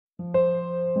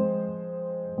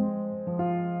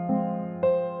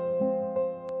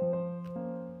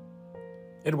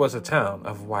It was a town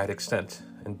of wide extent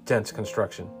and dense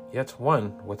construction, yet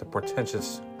one with a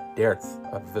portentous dearth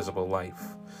of visible life.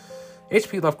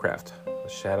 H.P. Lovecraft, The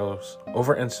Shadows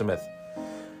over Innsmouth.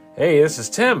 Hey, this is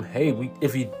Tim. Hey,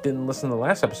 if you didn't listen to the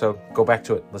last episode, go back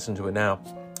to it. Listen to it now.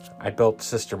 I built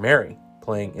Sister Mary,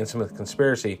 playing Innsmouth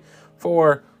Conspiracy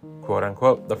for,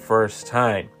 quote-unquote, the first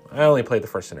time. I only played the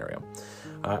first scenario.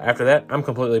 After that, I'm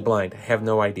completely blind. I have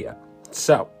no idea.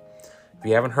 So, if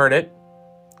you haven't heard it,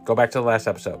 go back to the last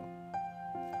episode.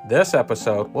 This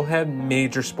episode will have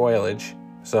major spoilage,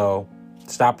 so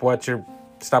stop what you're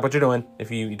doing if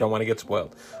you don't want to get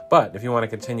spoiled. But if you want to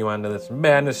continue on to this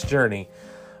madness journey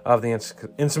of the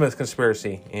Innsmouth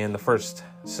Conspiracy, and the first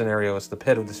scenario is the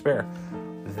Pit of Despair,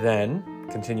 then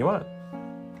continue on.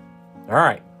 All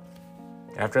right.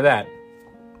 After that,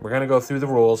 we're going to go through the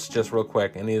rules just real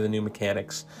quick, any of the new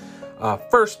mechanics.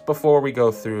 First, before we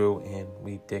go through and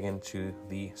we dig into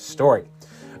the story.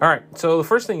 All right, so the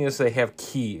first thing is they have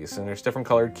keys, and there's different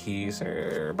colored keys.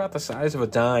 They're about the size of a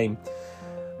dime,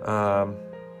 and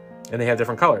they have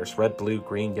different colors: red, blue,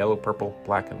 green, yellow, purple,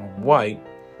 black, and white.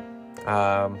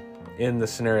 In the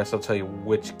scenarios, they'll tell you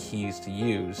which keys to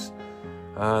use.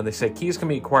 They say keys can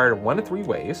be acquired one of three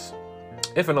ways.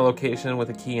 If in a location with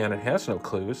a key on it has no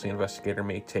clues, the investigator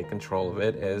may take control of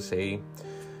it as a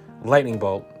lightning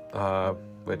bolt,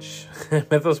 which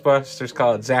Mythosbusters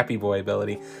call it Zappy Boy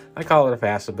ability. I call it a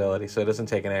fast ability, so it doesn't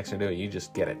take an action to do it, you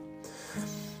just get it.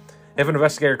 If an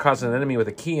investigator causes an enemy with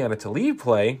a key on it to leave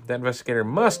play, that investigator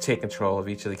must take control of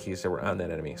each of the keys that were on that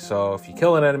enemy. So if you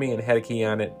kill an enemy and it had a key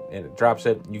on it and it drops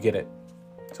it, you get it.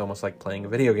 It's almost like playing a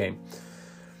video game.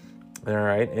 All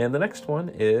right, and the next one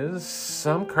is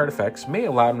some card effects may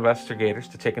allow investigators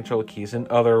to take control of keys in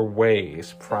other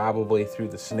ways, probably through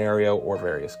the scenario or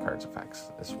various cards effects.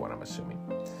 That's what I'm assuming.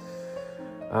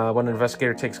 When an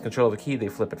investigator takes control of a key, they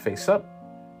flip it face up.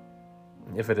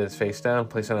 If it is face down,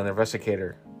 place it on an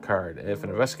investigator card. If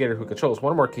an investigator who controls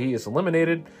one or more key is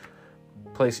eliminated,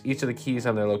 place each of the keys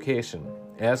on their location.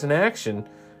 As an action,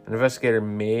 an investigator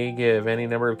may give any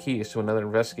number of keys to another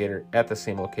investigator at the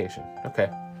same location. Okay.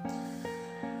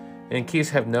 And keys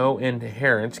have no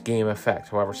inherent game effect.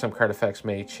 However, some card effects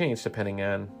may change depending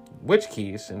on which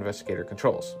keys the investigator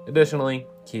controls. Additionally,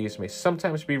 keys may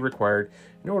sometimes be required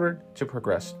in order to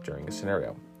progress during a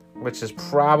scenario, which is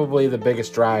probably the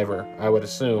biggest driver, I would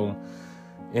assume,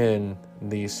 in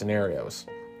these scenarios.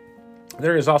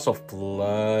 There is also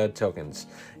flood tokens.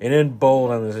 And in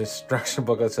bold on the instruction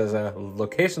booklet says a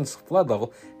location's flood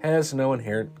level has no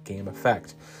inherent game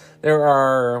effect. There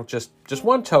are just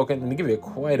one token, and they give you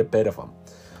quite a bit of them.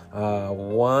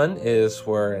 One is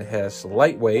where it has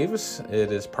light waves.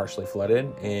 It is partially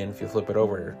flooded, and if you flip it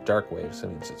over, dark waves, it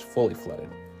means it's fully flooded.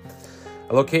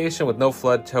 A location with no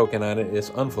flood token on it is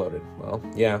unflooded. Well,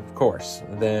 yeah, of course.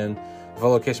 Then if a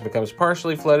location becomes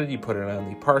partially flooded, you put it on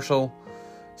the partial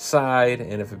side,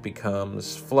 and if it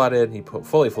becomes flooded,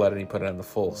 fully flooded, you put it on the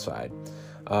full side.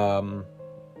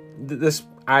 This,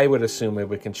 I would assume it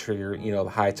would trigger, the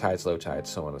high tides, low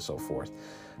tides, so on and so forth.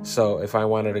 So if I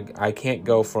wanted to, I can't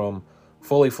go from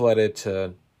fully flooded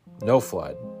to no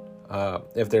flood.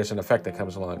 If there's an effect that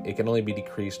comes along, it can only be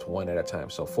decreased one at a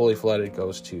time. So fully flooded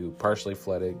goes to partially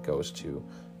flooded goes to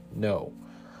no.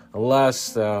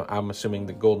 Unless, I'm assuming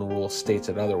the golden rule states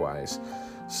it otherwise.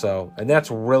 So, and that's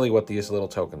really what these little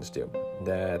tokens do.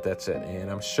 That's it.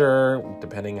 And I'm sure,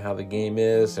 depending on how the game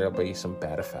is, there'll be some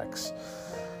bad effects,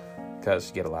 because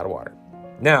you get a lot of water.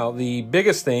 Now, the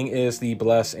biggest thing is the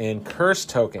Bless and Curse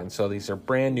token. So these are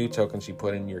brand new tokens you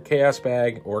put in your Chaos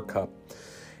bag or cup.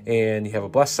 And you have a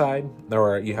Bless side,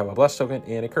 or you have a Bless token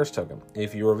and a Curse token.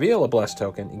 If you reveal a Bless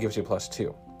token, it gives you a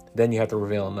 +2. Then you have to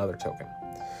reveal another token.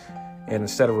 And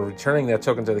instead of returning that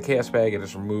token to the Chaos bag, it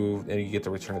is removed, and you get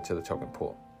to return it to the token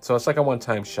pool. So it's like a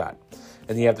one-time shot.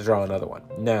 And you have to draw another one.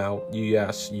 Now,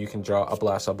 you can draw a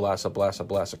Bless, a Bless, a Bless, a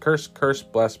Bless, a Curse, Curse,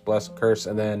 Bless, Bless, Curse,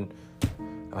 and then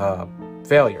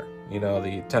failure,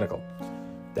 the tentacle.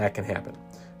 That can happen.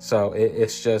 So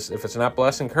it's just, if it's not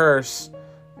Bless and Curse,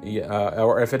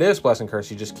 or if it is Bless and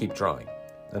Curse, you just keep drawing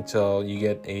until you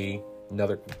get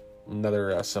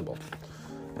another symbol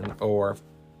or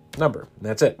number. And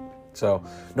that's it. So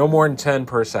no more than 10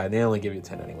 per side. They only give you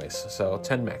 10 anyways. So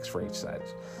 10 max for each side.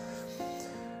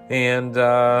 And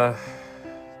then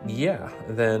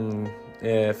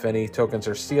if any tokens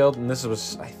are sealed, and I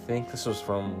think this was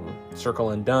from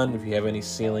Circle and Done, if you have any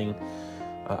sealing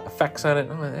effects on it.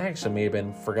 Oh, it actually may have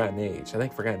been Forgotten Age. I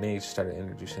think Forgotten Age started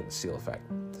introducing the seal effect.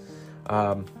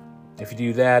 If you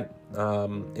do that,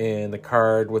 and the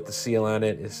card with the seal on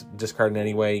it is discarded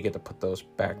anyway, you get to put those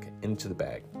back into the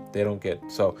bag. They don't get,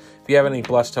 so if you have any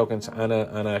Bless tokens on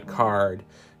a card,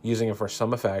 using it for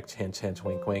some effect. Hint, hint,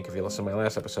 wink, wink. If you listen to my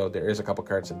last episode, there is a couple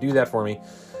cards that do that for me.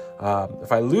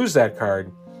 If I lose that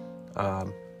card,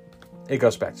 it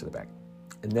goes back to the back.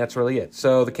 And that's really it.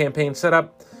 So the campaign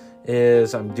setup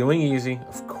is I'm doing easy,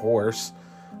 of course,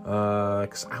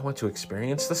 because I want to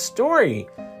experience the story.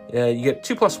 You get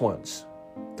 2 +1s,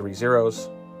 3 zeros,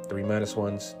 3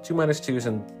 -1s, 2 -2s,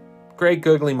 and great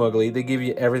googly muggly. They give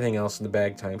you everything else in the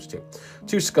bag times 2.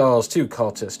 2 skulls, 2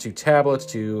 cultists, 2 tablets,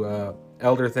 2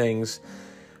 elder things,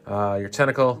 your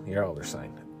tentacle, your elder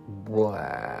sign.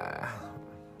 Blah.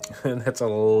 And that's a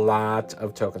lot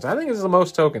of tokens. I think it's the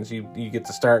most tokens you get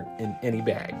to start in any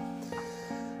bag.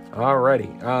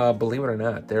 Alrighty, believe it or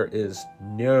not, there is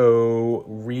no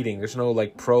reading. There's no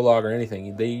like prologue or anything.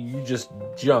 You just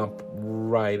jump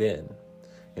right in.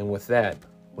 And with that,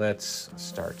 let's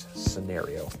start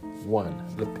scenario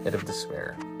 1, the Pit of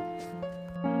Despair.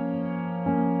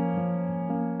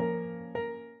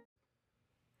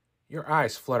 Your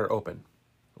eyes flutter open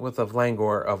with the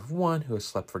languor of one who has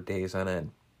slept for days on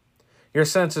end. Your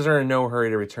senses are in no hurry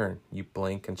to return. You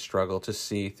blink and struggle to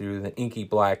see through the inky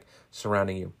black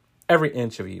surrounding you. Every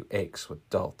inch of you aches with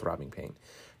dull, throbbing pain.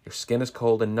 Your skin is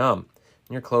cold and numb,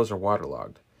 and your clothes are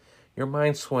waterlogged. Your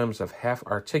mind swims of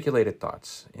half-articulated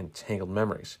thoughts and tangled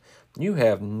memories. You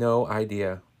have no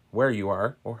idea where you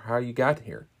are or how you got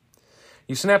here.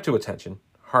 You snap to attention,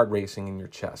 heart racing in your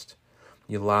chest.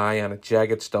 You lie on a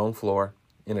jagged stone floor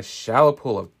in a shallow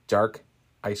pool of dark,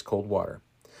 ice-cold water.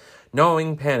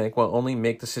 Knowing panic will only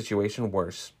make the situation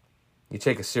worse, you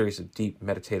take a series of deep,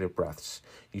 meditative breaths.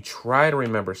 You try to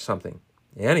remember something,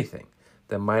 anything,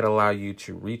 that might allow you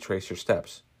to retrace your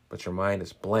steps, but your mind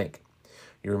is blank.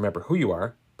 You remember who you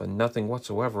are, but nothing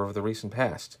whatsoever of the recent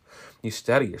past. You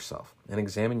steady yourself and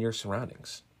examine your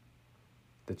surroundings.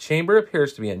 The chamber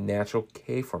appears to be a natural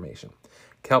cave formation.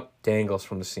 Kelp dangles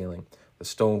from the ceiling. The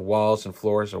stone walls and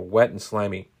floors are wet and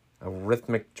slimy. A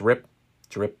rhythmic drip,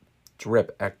 drip,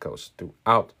 drip echoes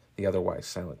throughout the otherwise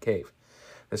silent cave.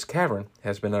 This cavern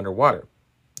has been underwater,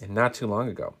 and not too long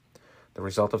ago. The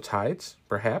result of tides,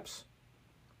 perhaps?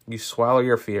 You swallow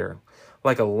your fear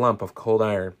like a lump of cold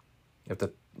iron. If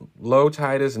the low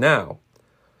tide is now,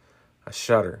 a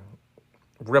shudder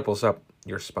ripples up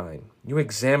your spine. You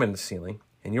examine the ceiling,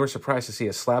 and you are surprised to see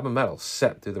a slab of metal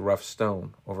set through the rough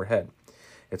stone overhead.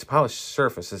 Its polished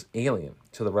surface is alien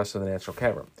to the rest of the natural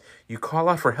cavern. You call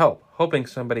out for help, hoping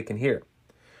somebody can hear.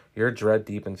 Your dread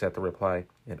deepens at the reply,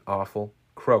 an awful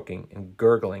croaking and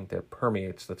gurgling that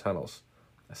permeates the tunnels.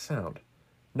 A sound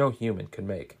no human could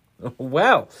make.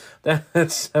 Well,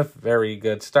 that's a very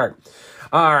good start.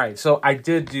 All right, so I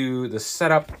did do the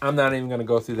setup. I'm not even going to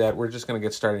go through that. We're just going to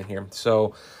get started here.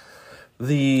 So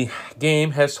the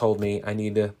game has told me I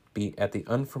need to be at the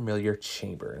unfamiliar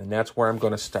chamber, and that's where I'm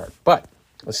going to start. But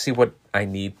let's see what I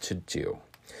need to do.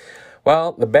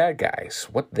 Well, the bad guys,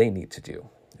 what they need to do.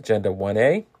 Agenda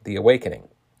 1A, the awakening.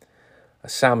 A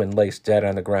salmon lays dead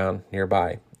on the ground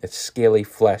nearby, its scaly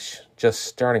flesh just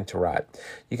starting to rot.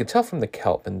 You can tell from the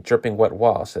kelp and dripping wet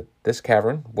walls that this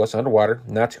cavern was underwater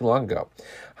not too long ago.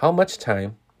 How much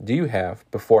time do you have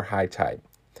before high tide?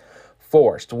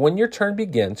 Forced. When your turn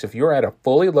begins, if you're at a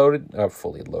fully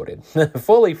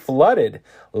flooded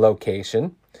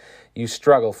location, you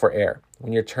struggle for air.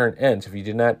 When your turn ends, if you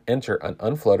do not enter an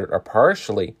unflooded or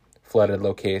partially flooded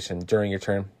location during your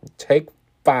turn, take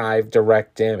 5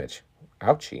 direct damage.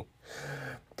 Ouchie.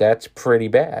 That's pretty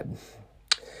bad.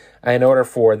 In order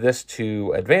for this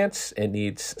to advance, it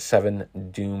needs 7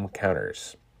 doom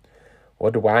counters.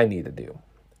 What do I need to do?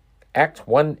 Act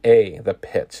 1A, the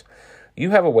pit.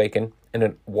 You have awakened in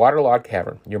a waterlogged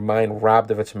cavern, your mind robbed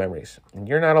of its memories. And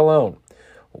you're not alone.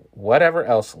 Whatever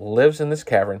else lives in this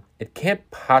cavern, it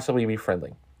can't possibly be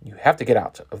friendly. You have to get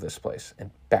out of this place and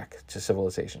back to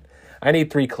civilization. I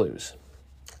need 3 clues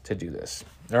to do this.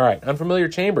 All right, unfamiliar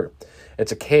chamber.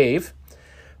 It's a cave.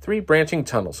 3 branching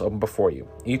tunnels open before you,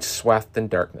 each swathed in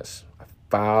darkness. A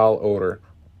foul odor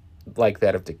like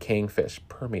that of decaying fish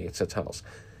permeates the tunnels.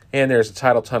 And there's a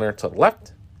tidal tunnel to the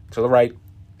left, to the right,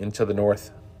 and to the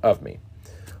north of me.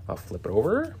 I'll flip it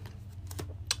over.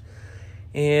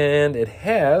 And it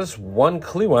has 1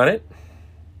 clue on it.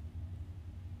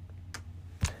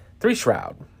 3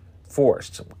 shroud.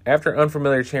 Forced. After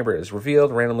unfamiliar chamber is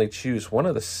revealed, randomly choose one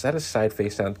of the set-aside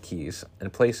face-down keys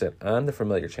and place it on the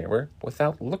familiar chamber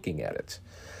without looking at it.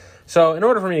 So in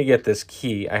order for me to get this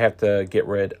key, I have to get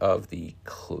rid of the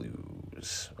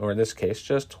clues. Or in this case,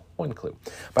 just 1 clue.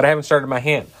 But I haven't started my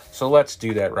hand, so let's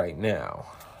do that right now.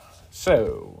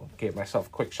 So, gave myself a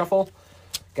quick shuffle,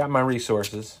 got my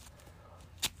resources,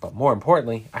 but more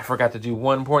importantly, I forgot to do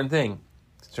one important thing.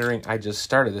 Considering I just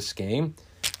started this game,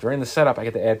 During the setup, I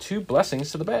get to add 2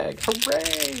 blessings to the bag.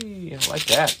 Hooray! I like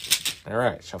that. All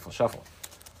right, shuffle, shuffle.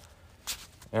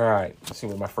 All right, let's see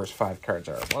what my first 5 cards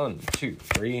are. 1, 2,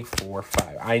 3, 4,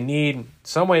 5. I need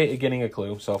some way of getting a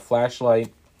clue. So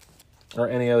flashlight or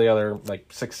any of the other, like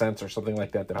 6th Sense or something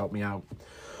like that help me out.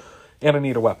 And I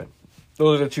need a weapon.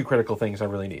 Those are the 2 critical things I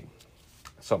really need.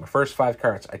 So my first 5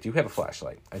 cards, I do have a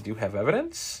flashlight. I do have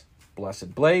evidence,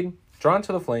 Blessed Blade, Drawn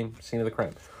to the Flame, Scene of the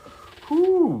Crime.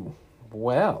 Whew,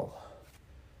 well,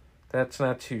 that's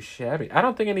not too shabby. I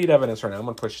don't think I need evidence right now. I'm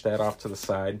going to push that off to the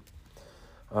side.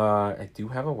 I do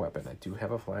have a weapon. I do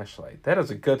have a flashlight. That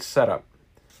is a good setup.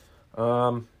 I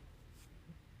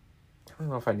don't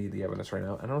know if I need the evidence right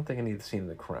now. I don't think I need the Scene of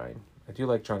the Crime. I do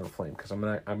like Drawn to the Flame because I'm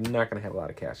not going to have a lot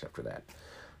of cash after that.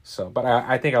 So, but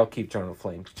I think I'll keep Drawn to the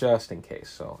Flame just in case.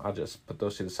 So I'll just put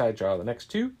those to the side, draw the next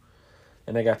 2.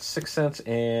 And I got 6th Sense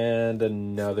and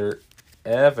another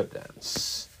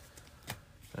evidence.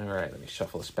 All right, let me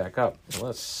shuffle this back up. And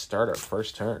let's start our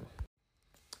first turn.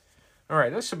 All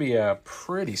right, this should be a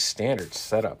pretty standard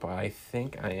setup. I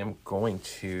think I am going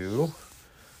to...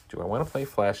 Do I want to play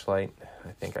flashlight?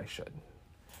 I think I should.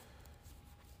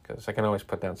 Because I can always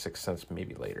put down 6th Sense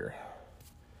maybe later.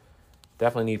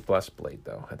 Definitely need Blessed Blade,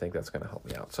 though. I think that's going to help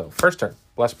me out. So, first turn,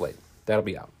 Blessed Blade. That'll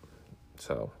be out.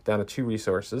 So, down to 2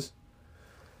 resources.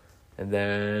 And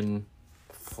then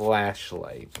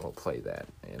flashlight. We'll play that.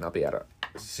 And I'll be out of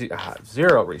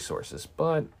 0 resources.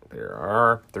 But there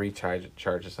are 3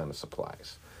 charges on the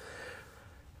supplies.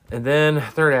 And then,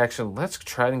 third action, let's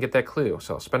try and get that clue.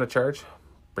 So, I'll spend a charge.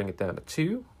 Bring it down to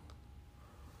 2.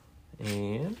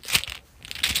 And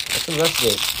let's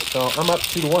investigate. So, I'm up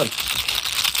 2-1.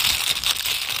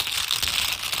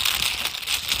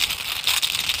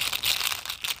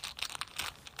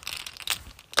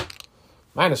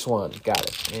 -1, got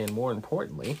it. And more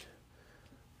importantly,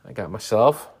 I got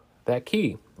myself that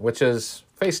key, which is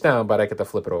face down, but I get to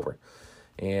flip it over.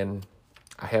 And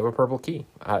I have a purple key.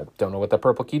 I don't know what the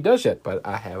purple key does yet, but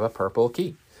I have a purple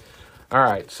key. All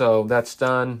right, so that's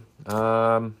done.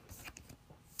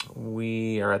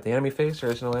 We are at the enemy phase. There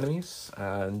is no enemies.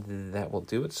 And that will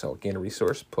do it. So gain a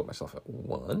resource, put myself at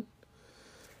 1.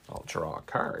 I'll draw a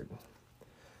card.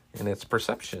 And it's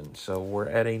perception. So we're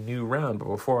at a new round. But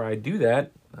before I do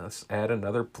that, let's add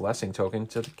another blessing token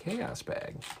to the chaos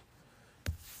bag.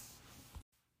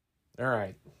 All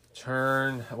right.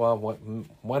 Turn, well,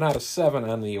 1 out of 7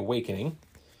 on the awakening.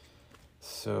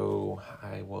 So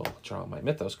I will draw my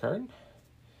Mythos card.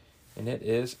 And it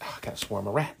is, got a swarm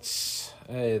of rats.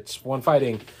 It's 1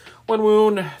 fighting, 1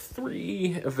 wound,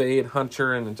 3 evade,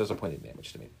 hunter, and it does a point of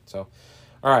damage to me. So,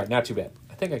 all right, not too bad.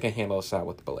 I think I can handle this out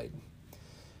with the blade.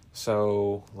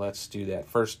 So let's do that.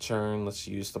 First turn, let's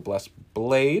use the Blessed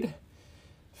Blade.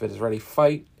 If it is ready,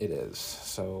 fight, it is.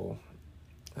 So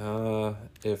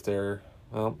if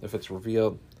it's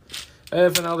revealed,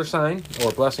 if an Elder Sign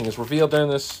or Blessing is revealed during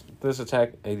this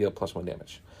attack, I deal +1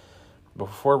 damage.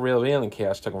 Before revealing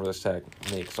Chaos token for this attack,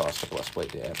 may exhaust the Blessed Blade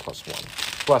to add +1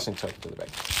 Blessing token to the bag.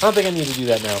 I don't think I need to do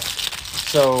that now.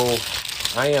 So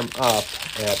I am up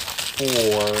at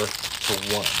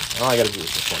 4-1. All I got to do is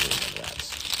just 1 of the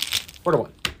rats.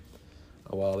 4-1.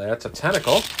 Oh, well, that's a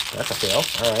tentacle. That's a fail.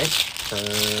 All right. Turn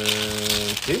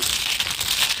 2.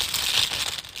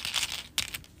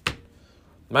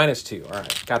 -2. All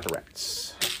right. Got the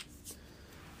rats.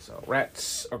 So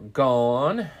rats are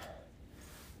gone.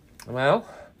 Well,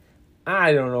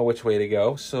 I don't know which way to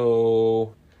go.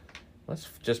 So let's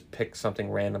just pick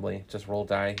something randomly. Just roll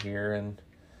die here. And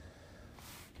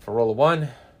for roll a 1,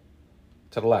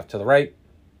 to the left, to the right,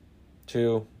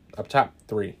 2, up top,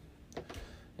 3.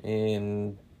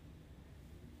 And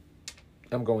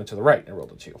I'm going to the right. I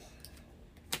rolled a 2.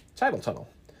 Tidal tunnel.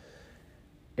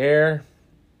 Air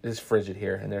is frigid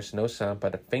here, and there's no sound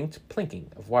but a faint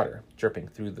plinking of water dripping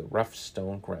through the rough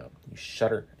stone ground. You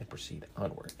shudder and proceed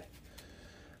onward.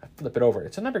 I flip it over.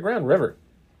 It's an underground river.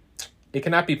 It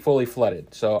cannot be fully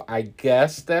flooded, so I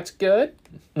guess that's good.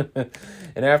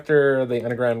 And after the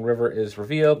underground river is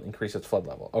revealed, increase its flood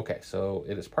level. Okay, so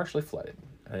it is partially flooded,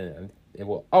 and it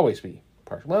will always be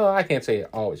partial. Well, I can't say it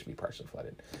always be partially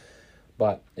flooded,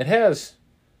 but it has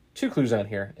 2 clues on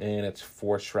here, and it's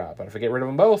 4 shroud. But if I get rid of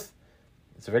them both,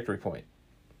 it's a victory point.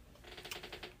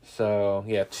 So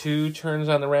yeah, 2 turns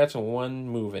on the rats and 1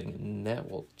 moving, and that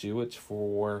will do it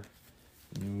for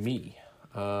me.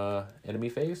 Enemy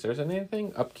phase, there's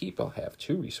anything. Upkeep, I'll have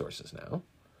 2 resources now.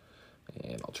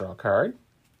 And I'll draw a card.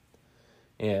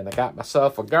 And I got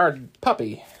myself a guard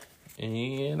puppy.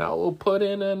 And I will put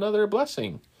in another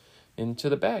blessing into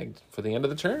the bag for the end of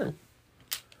the turn.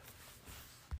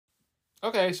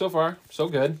 Okay, so far, so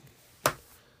good.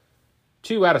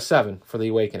 2 out of 7 for the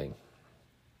Awakening.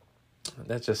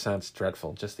 That just sounds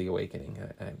dreadful, just the Awakening.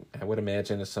 I would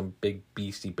imagine it's some big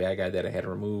beastie bad guy that I had to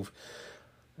remove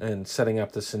and setting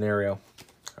up the scenario.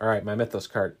 All right, my Mythos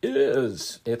card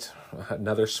it's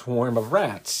another swarm of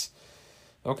rats.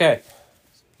 Okay.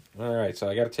 All right, so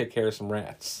I got to take care of some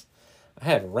rats. I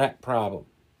have a rat problem.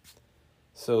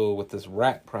 So with this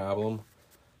rat problem,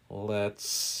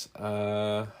 let's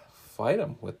fight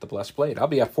them with the Blessed Blade. I'll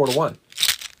be at 4-1.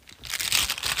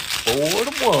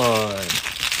 4-1.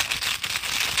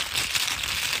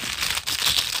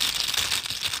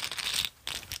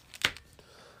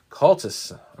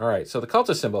 Cultist. All right, so the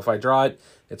cultist symbol, if I draw it,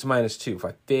 it's -2. If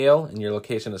I fail and your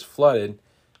location is flooded,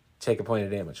 take a point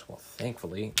of damage. Well,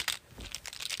 thankfully,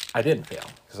 I didn't fail,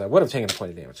 because I would have taken a point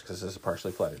of damage, because this is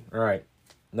partially flooded. All right,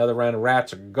 another round of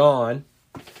rats are gone.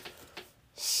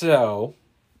 So,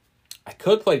 I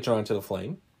could play Drawn to the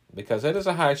Flame, because it is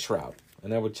a high shroud,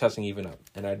 and that would testing even up,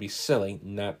 and I'd be silly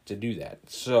not to do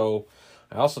that. So,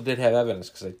 I also did have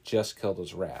evidence, because I just killed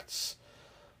those rats.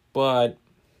 But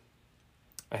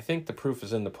I think the proof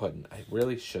is in the pudding. I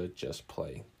really should just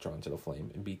play Drawn to the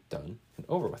Flame and be done and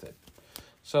over with it.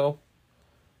 So,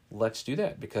 let's do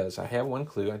that, because I have 1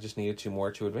 clue. I just needed 2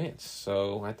 more to advance.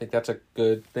 So, I think that's a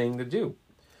good thing to do.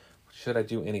 Should I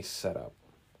do any setup?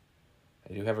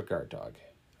 I do have a guard dog.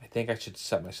 I think I should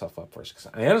set myself up first, because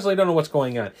I honestly don't know what's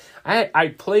going on. I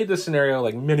played this scenario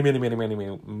like many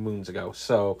moons ago.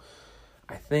 So,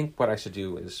 I think what I should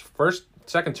do is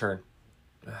second turn.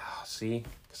 See?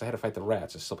 Because I had to fight the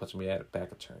rats. It still puts me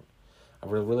back a turn. I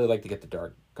would really like to get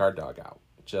the guard dog out,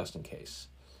 just in case.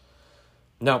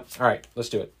 No. All right, let's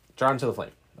do it. Drawn to the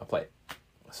Flame. I'll play it.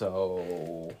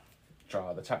 So,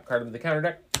 draw the top card of the counter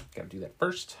deck. Got to do that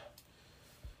first.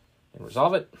 And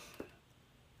resolve it.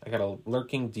 I got a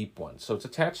Lurking Deep one. So, it's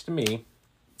attached to me.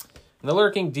 And the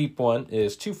Lurking Deep one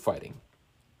is 2 fighting,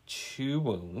 2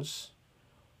 wounds,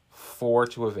 4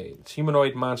 to evade. It's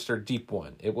Humanoid Monster Deep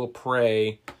 1. It will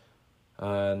prey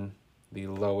on the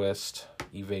lowest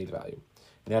evade value.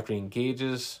 And after he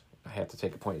engages, I have to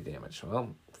take a point of damage.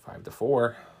 Well,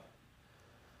 5-4.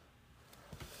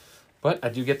 But I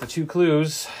do get the 2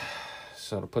 clues,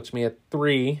 so it puts me at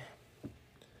 3.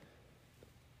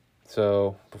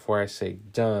 So before I say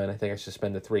done, I think I should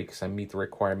spend the 3 because I meet the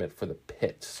requirement for the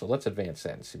pit. So let's advance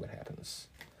that and see what happens,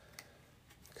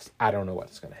 because I don't know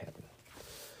what's going to happen.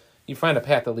 You find a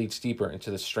path that leads deeper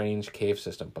into the strange cave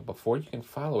system, but before you can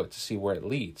follow it to see where it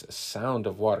leads, a sound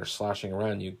of water sloshing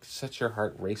around you sets your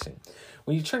heart racing.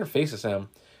 When you turn to face the sound,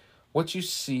 what you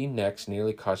see next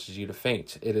nearly causes you to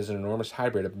faint. It is an enormous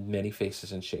hybrid of many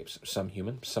faces and shapes, some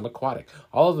human, some aquatic,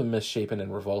 all of them misshapen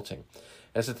and revolting.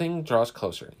 As the thing draws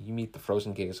closer, you meet the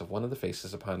frozen gaze of one of the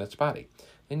faces upon its body.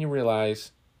 Then you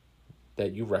realize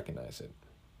that you recognize it.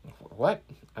 What?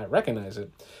 I recognize it.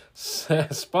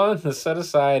 Spawn the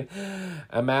set-aside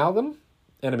amalgam.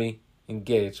 Enemy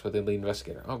engaged with the lead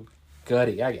investigator. Oh,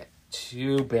 goody. I get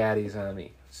 2 baddies on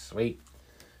me. Sweet.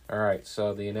 All right,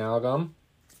 so the amalgam.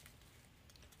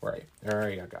 Right. There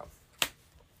you go.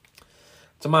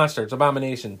 It's a monster. It's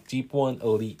Abomination. Deep 1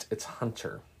 Elite. It's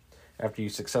Hunter. After you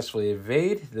successfully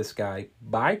evade this guy,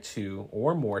 buy 2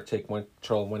 or more, take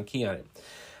control of 1 key on it.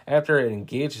 After it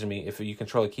engages me, if you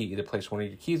control a key, either place one of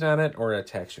your keys on it or it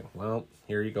attacks you. Well,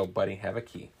 here you go, buddy. Have a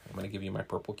key. I'm going to give you my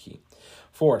purple key.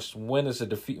 Force. When it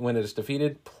is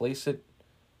defeated, place it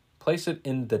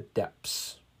in the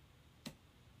depths.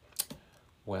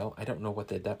 Well, I don't know what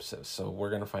the depths is, so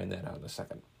we're going to find that out in a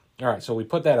second. All right, so we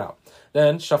put that out.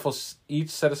 Then shuffle each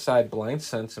set aside Blind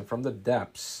Sense and from the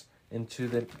depths into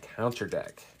the counter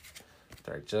deck.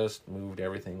 I just moved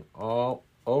everything all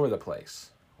over the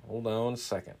place. Hold on a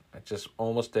second. I just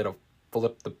almost did a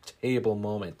flip the table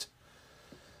moment.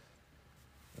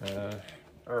 That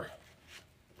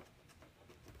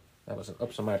was an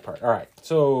oops on my part. All right.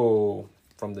 So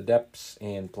from the depths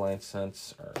and Blind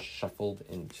Sense are shuffled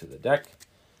into the deck.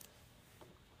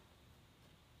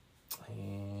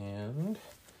 And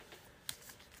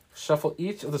shuffle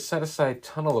each of the set-aside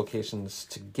tunnel locations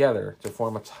together to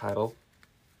form a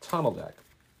tunnel deck,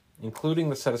 including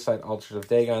the set-aside altars of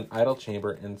Dagon, Idol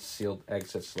Chamber, and Sealed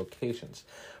Exits locations.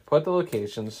 Put the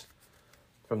locations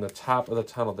from the top of the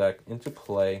tunnel deck into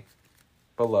play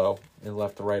below and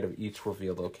left to right of each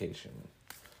revealed location.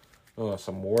 Oh,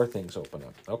 some more things open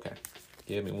up. Okay.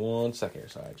 Give me 1 second here.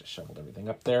 So I just shuffled everything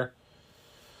up there.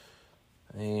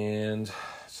 And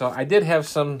so I did have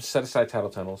some set-aside title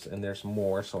tunnels, and there's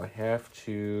more, so I have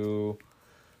to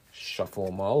shuffle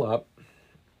them all up.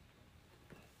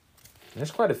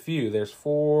 There's quite a few. There's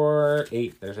 4,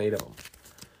 8. There's 8 of them.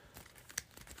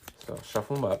 So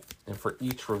shuffle them up, and for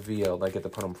each revealed, I get to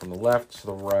put them from the left to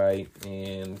the right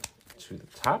and to the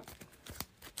top.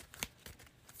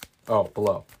 Oh,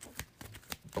 below.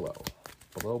 Below.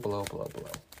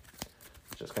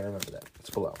 Just gotta remember that. It's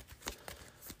below.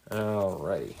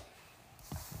 Alrighty.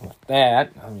 With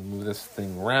that, let me move this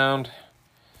thing around.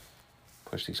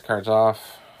 Push these cards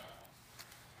off.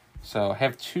 So I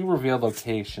have 2 revealed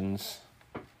locations,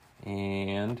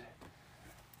 and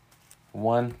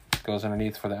one goes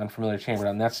underneath for the unfamiliar chamber,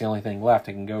 and that's the only thing left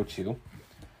I can go to.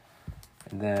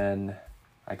 And then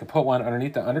I could put one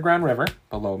underneath the underground river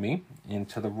below me, and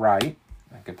to the right,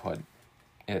 I could put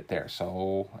it there.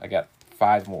 So I got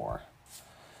 5 more.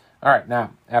 All right,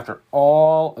 now, after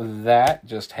all that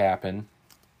just happened,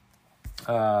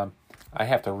 I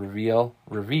have to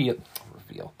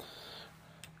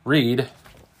read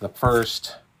the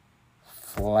first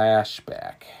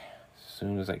flashback as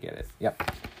soon as I get it.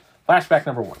 Yep. Flashback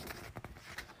number 1.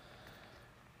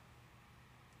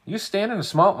 You stand in a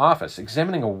small office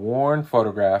examining a worn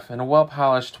photograph in a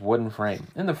well-polished wooden frame.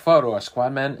 In the photo, a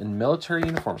squad men in military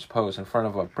uniforms pose in front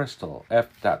of a Bristol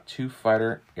F.2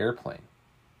 fighter airplane.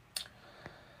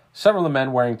 Several of the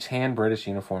men wearing tan British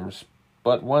uniforms,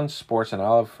 but one sports an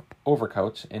olive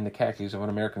overcoat and the khakis of an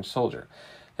American soldier.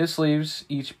 His sleeves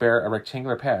each bear a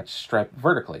rectangular patch striped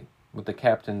vertically with the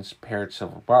captain's paired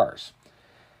silver bars.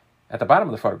 At the bottom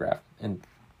of the photograph, in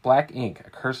black ink, a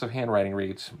cursive handwriting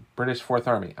reads, British 4th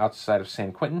Army, outside of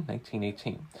San Quentin,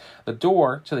 1918. The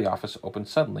door to the office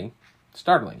opens suddenly,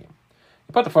 startling you.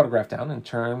 You put the photograph down and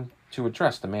turn to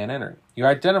address the man entering. You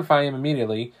identify him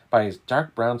immediately by his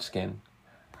dark brown skin,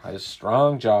 his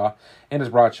strong jaw, and his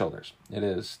broad shoulders. It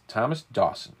is Thomas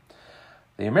Dawson,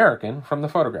 the American from the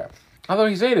photograph. Although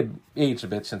he's aged a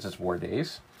bit since his war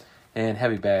days, and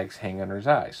heavy bags hang under his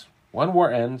eyes. One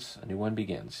war ends, a new one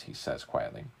begins, he says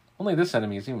quietly. Only this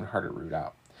enemy is even harder to root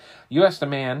out. You ask the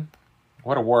man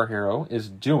what a war hero is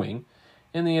doing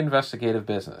in the investigative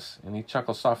business, and he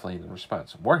chuckles softly in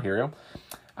response. War hero?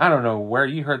 I don't know where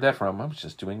you heard that from. I was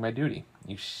just doing my duty.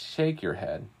 You shake your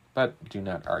head, but do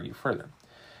not argue further.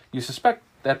 You suspect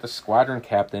that the squadron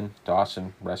captain,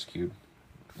 Dawson, rescued,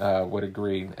 would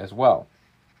agree as well.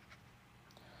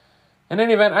 In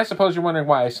any event, I suppose you're wondering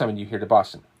why I summoned you here to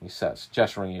Boston, he says,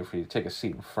 gesturing you for you to take a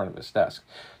seat in front of his desk.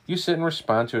 You sit and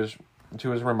respond to his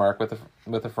remark with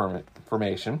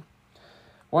affirmation,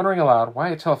 wondering aloud why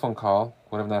a telephone call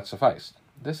would have not sufficed.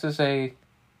 This is a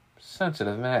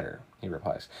sensitive matter, he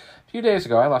replies. A few days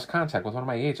ago, I lost contact with one of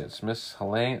my agents, Miss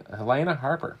Helena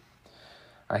Harper.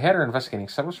 I had her investigating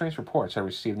several strange reports I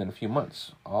received in a few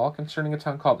months, all concerning a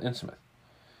town called Innsmouth.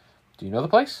 Do you know the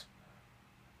place?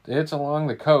 It's along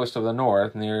the coast of the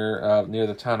north, near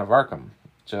the town of Arkham,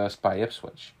 just by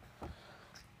Ipswich.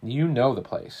 You know the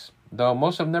place, though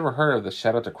most have never heard of the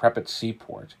shadow decrepit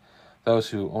seaport,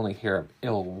 those who only hear of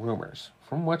ill rumors.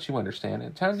 From what you understand, the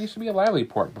town used to be a lively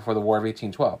port before the War of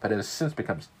 1812, but it has since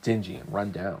become dingy and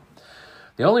run down.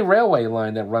 The only railway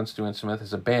line that runs through Innsmouth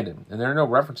is abandoned, and there are no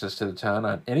references to the town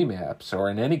on any maps or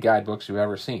in any guidebooks you've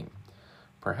ever seen.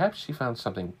 Perhaps she found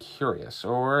something curious,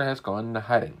 or has gone into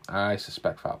hiding. I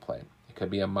suspect foul play. It could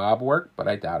be a mob work, but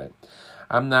I doubt it.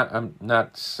 I'm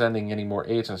not sending any more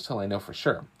agents till I know for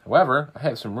sure. However, I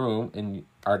have some room in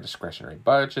our discretionary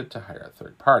budget to hire a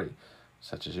third party,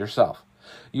 such as yourself.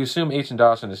 You assume Agent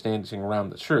Dawson is dancing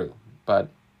around the truth,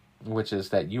 which is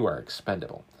that you are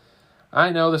expendable.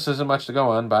 I know this isn't much to go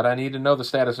on, but I need to know the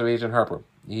status of Agent Harper.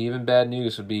 Even bad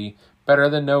news would be better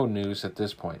than no news at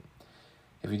this point.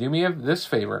 If you do me this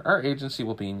favor, our agency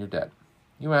will be in your debt.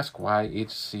 You ask why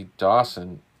agency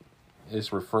Dawson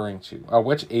is referring to,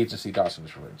 which agency Dawson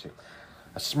is referring to.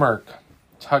 A smirk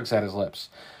tugs at his lips.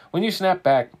 When you snap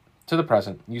back to the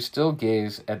present, you still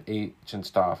gaze at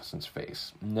Agent Dawson's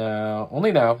face.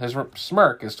 Only now, his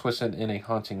smirk is twisted in a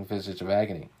haunting visage of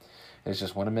agony. It is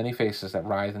just one of many faces that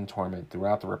writhe in torment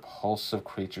throughout the repulsive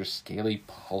creature's scaly,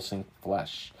 pulsing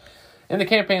flesh. In the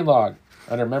campaign log,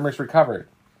 under Memories Recovered,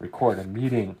 record a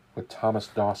meeting with Thomas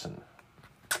Dawson.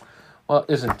 Well,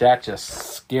 isn't that just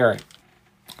scary?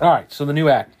 All right, so the new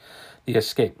act, the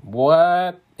escape.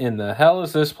 What in the hell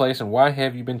is this place, and why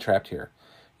have you been trapped here?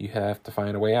 You have to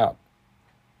find a way out.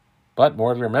 But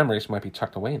more of your memories might be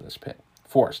tucked away in this pit.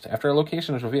 Forced. After a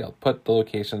location is revealed, put the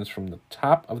locations from the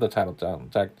top of the title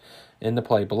text in the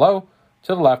play below,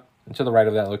 to the left, and to the right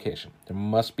of that location. There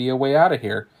must be a way out of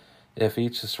here. If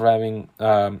each surviving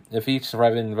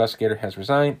investigator has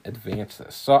resigned, advance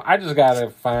this. So I just gotta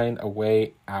find a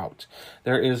way out.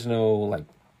 There is no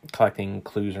collecting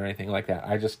clues or anything like that.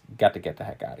 I just got to get the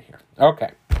heck out of here.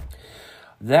 Okay.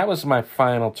 That was my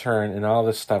final turn, and all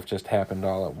this stuff just happened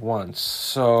all at once.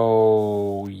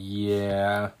 So,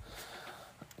 yeah.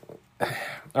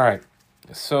 All right.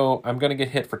 So I'm going to get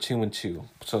hit for 2 and 2.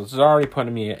 So this is already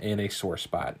putting me in a sore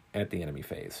spot at the enemy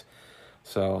phase.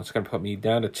 So it's going to put me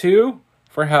down to 2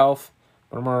 for health,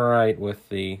 but I'm all right with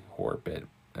the horror bit.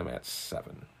 I'm at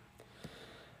 7.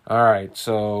 All right,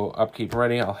 so upkeep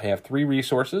ready. I'll have 3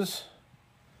 resources.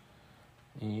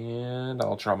 And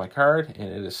I'll draw my card, and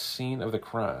it is Scene of the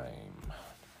Crime.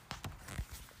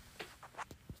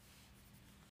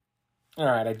 All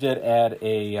right, I did add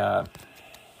a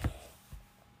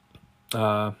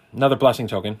another blessing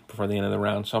token before the end of the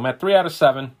round. So I'm at 3 out of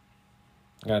 7. I'm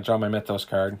going to draw my Mythos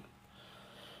card.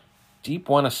 Deep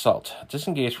 1 Assault.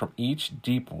 Disengage from each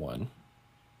Deep 1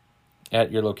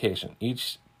 at your location.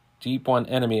 Each Deep 1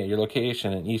 enemy at your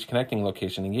location and each connecting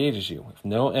location engages you. If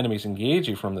no enemies engage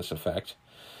you from this effect,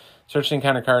 search the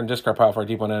encounter card and discard pile for a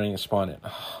Deep 1 enemy and spawn it.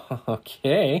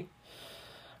 Okay.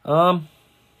 Oh,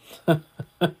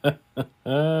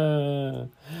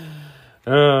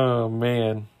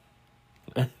 man.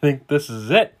 I think this is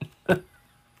it. All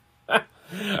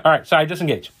right, so I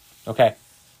disengage. Okay,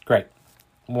 great.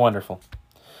 Wonderful.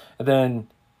 And then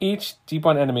each Deep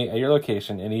 1 enemy at your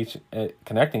location and each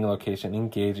connecting location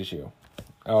engages you.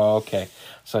 Okay,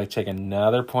 so I take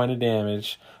another point of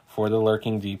damage for the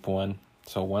lurking Deep 1.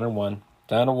 So 1 and 1,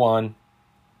 down to 1.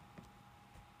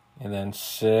 And then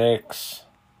 6.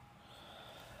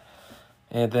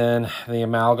 And then the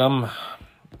Amalgam.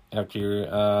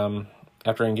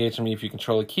 After engaging me, if you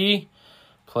control a key,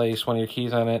 place one of your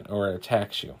keys on it or it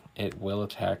attacks you. It will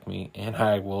attack me, and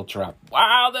I will drop.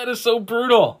 Wow, that is so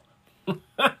brutal.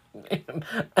 And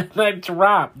I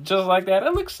dropped just like that.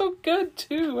 It looks so good,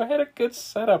 too. I had a good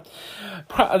setup.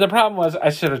 The problem was I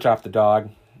should have dropped the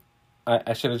dog.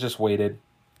 I should have just waited,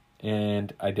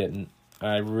 and I didn't.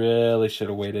 I really should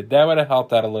have waited. That would have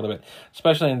helped out a little bit,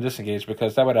 especially in disengage,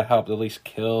 because that would have helped at least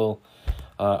kill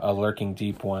a lurking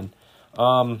Deep 1.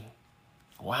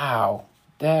 Wow,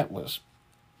 that was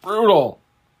brutal.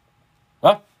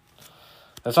 Well,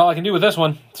 that's all I can do with this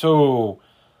one. So,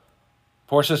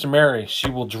 poor Sister Mary, she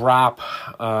will drop.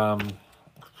 Wow,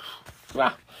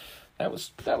 that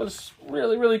was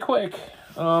really, really quick.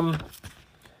 All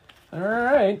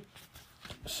right.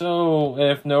 So,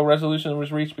 if no resolution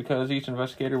was reached because each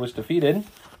investigator was defeated,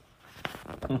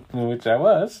 which I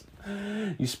was,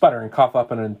 you sputter and cough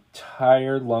up an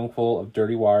entire lungful of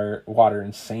dirty water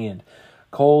and sand.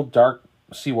 Cold, dark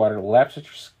seawater laps at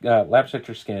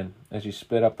your skin as you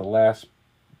spit up the last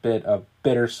bit of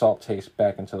bitter salt taste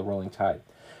back into the rolling tide.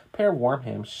 A pair of warm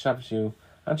hands shoves you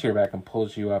onto your back and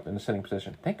pulls you up in a sitting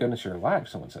position. Thank goodness you're alive,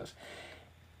 someone says.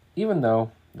 Even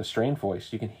though the strained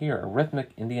voice, you can hear a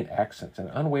rhythmic Indian accent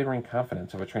and unwavering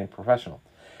confidence of a trained professional.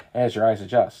 As your eyes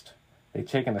adjust, they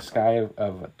take in a sky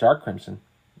of dark crimson,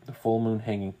 the full moon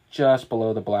hanging just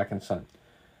below the blackened sun.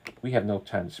 We have no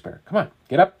time to spare. Come on,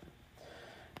 get up.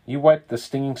 You wipe the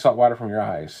stinging salt water from your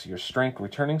eyes, your strength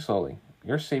returning slowly.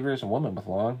 Your savior is a woman with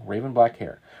long, raven black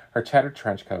hair. Her tattered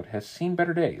trench coat has seen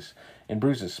better days, and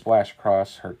bruises splash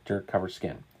across her dirt-covered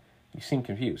skin. You seem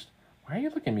confused. Why are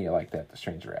you looking at me like that? The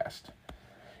stranger asked.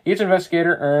 Each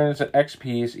investigator earns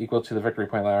XPs equal to the victory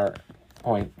point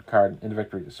card in the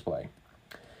victory display.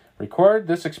 Record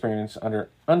this experience under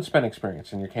unspent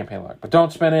experience in your campaign log, but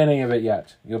don't spend any of it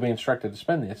yet. You'll be instructed to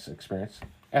spend this experience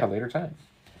at a later time.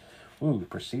 Ooh,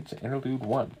 proceed to Interlude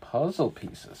 1, puzzle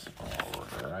pieces.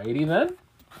 Alrighty then.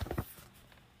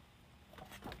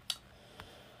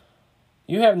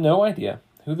 You have no idea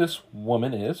who this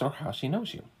woman is or how she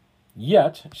knows you.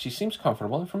 Yet, she seems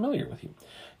comfortable and familiar with you.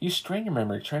 You strain your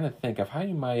memory trying to think of how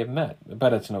you might have met,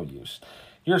 but it's no use.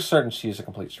 You're certain she is a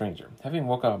complete stranger. Having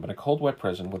woken up in a cold, wet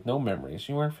prison with no memories,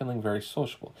 you aren't feeling very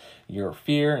sociable. Your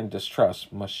fear and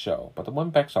distrust must show, but the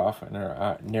woman backs off and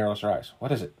narrows her eyes.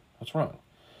 What is it? What's wrong?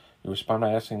 You respond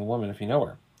by asking the woman if you know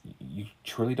her. You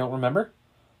truly don't remember?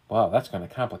 Well, that's going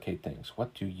to complicate things.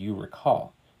 What do you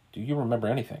recall? Do you remember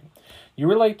anything? You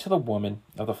relate to the woman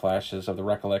of the flashes of the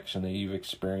recollection that you've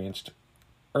experienced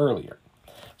earlier.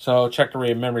 So, check the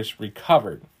rate of memories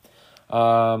recovered.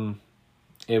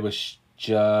 It was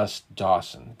just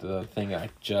Dawson, the thing I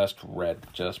just read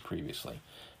just previously.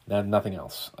 Nothing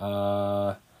else.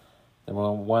 The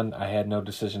one, I had no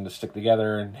decision to stick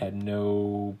together and had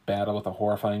no battle with a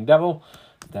horrifying devil.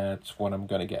 That's what I'm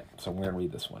going to get. So I'm going to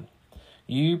read this one.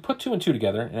 You put 2 and 2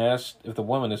 together and asked if the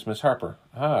woman is Miss Harper.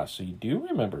 Ah, so you do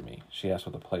remember me, she asked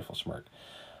with a playful smirk.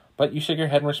 But you shake your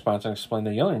head in response and explain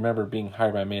that you only remember being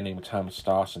hired by a man named Thomas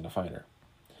Dawson to find her.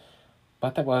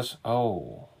 But that was,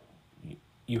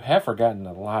 you have forgotten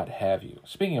a lot, have you?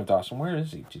 Speaking of Dawson, where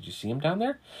is he? Did you see him down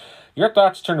there? Your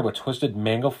thoughts turn to a twisted,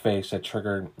 mangled face that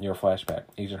triggered your flashback.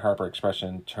 Agent Harper's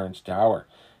expression turns dour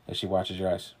as she watches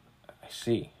your eyes. I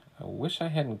see. I wish I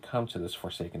hadn't come to this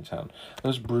forsaken town.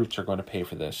 Those brutes are going to pay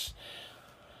for this.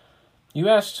 You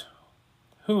asked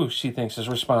who she thinks is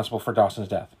responsible for Dawson's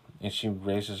death, and she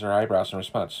raises her eyebrows in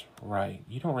response. Right,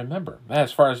 you don't remember.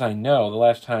 As far as I know, the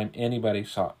last time anybody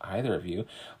saw either of you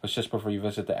was just before you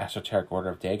visit the Esoteric Order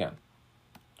of Dagon.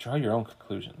 Draw your own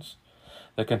conclusions.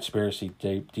 The conspiracy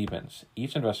deepens.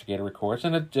 Each investigator records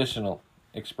an additional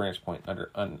experience point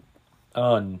under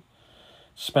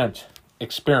unspent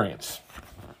experience.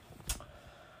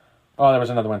 Oh, there was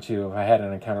another one too. I had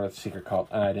an encounter with a secret cult,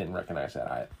 and I didn't recognize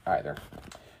that either.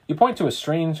 You point to a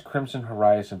strange crimson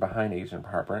horizon behind Agent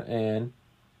Harper and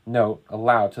note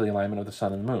aloud to the alignment of the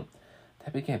sun and the moon.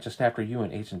 That began just after you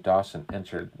and Agent Dawson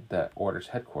entered the Order's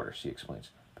headquarters, she explains.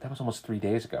 But that was almost 3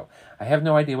 days ago. I have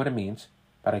no idea what it means,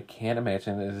 but I can't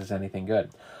imagine it is anything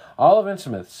good. All of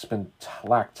Innsmouth's been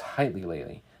locked tightly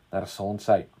lately. Not a soul in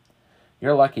sight.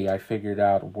 You're lucky I figured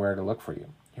out where to look for you.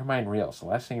 Your mind reels. The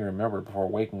last thing you remembered before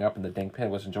waking up in the dank pit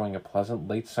was enjoying a pleasant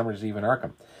late summer's eve in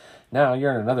Arkham. Now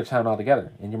you're in another town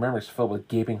altogether, and your memory's filled with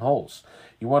gaping holes.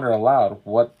 You wonder aloud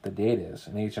what the date is,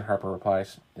 and Agent Harper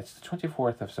replies, It's the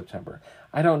 24th of September.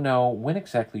 I don't know when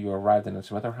exactly you arrived in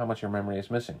Innsmouth or how much your memory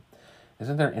is missing.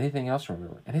 Isn't there anything else to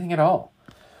remember? Anything at all?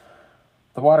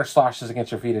 The water sloshes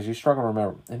against your feet as you struggle to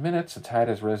remember. In minutes, the tide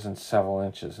has risen several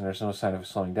inches, and there's no sign of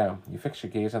slowing down. You fix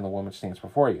your gaze on the woman stands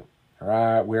before you.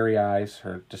 Her weary eyes,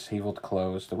 her disheveled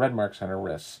clothes, the red marks on her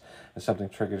wrists, and something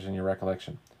triggers in your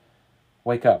recollection.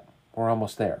 Wake up. We're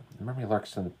almost there. The memory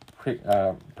lurks in the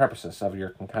prepuces of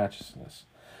your unconsciousness,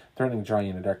 threatening to draw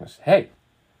you into darkness. Hey!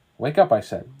 Wake up, I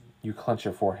said. You clench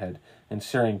your forehead in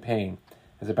searing pain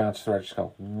as it bounces throughout your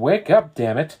skull. Wake up,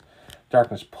 damn it!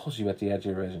 Darkness pulls you at the edge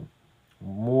of your vision.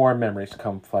 More memories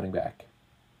come flooding back.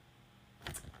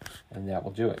 And that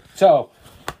will do it. So,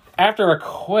 after a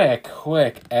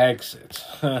quick exit,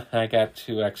 I got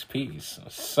 2 XPs.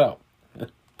 So,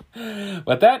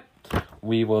 with that,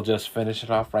 we will just finish it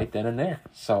off right then and there.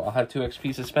 So I'll have 2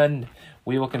 XPs to spend.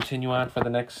 We will continue on for the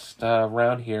next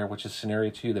round here, which is Scenario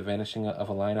 2, The Vanishing of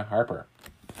Elena Harper.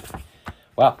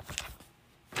 Well,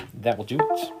 that will do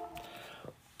it.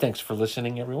 Thanks for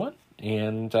listening, everyone.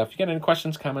 And if you got any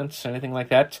questions, comments, anything like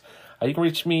that, you can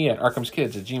reach me at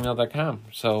arkhamskids@gmail.com.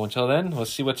 So until then,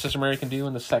 let's see what Sister Mary can do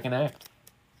in the second act.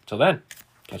 Till then,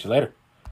 catch you later.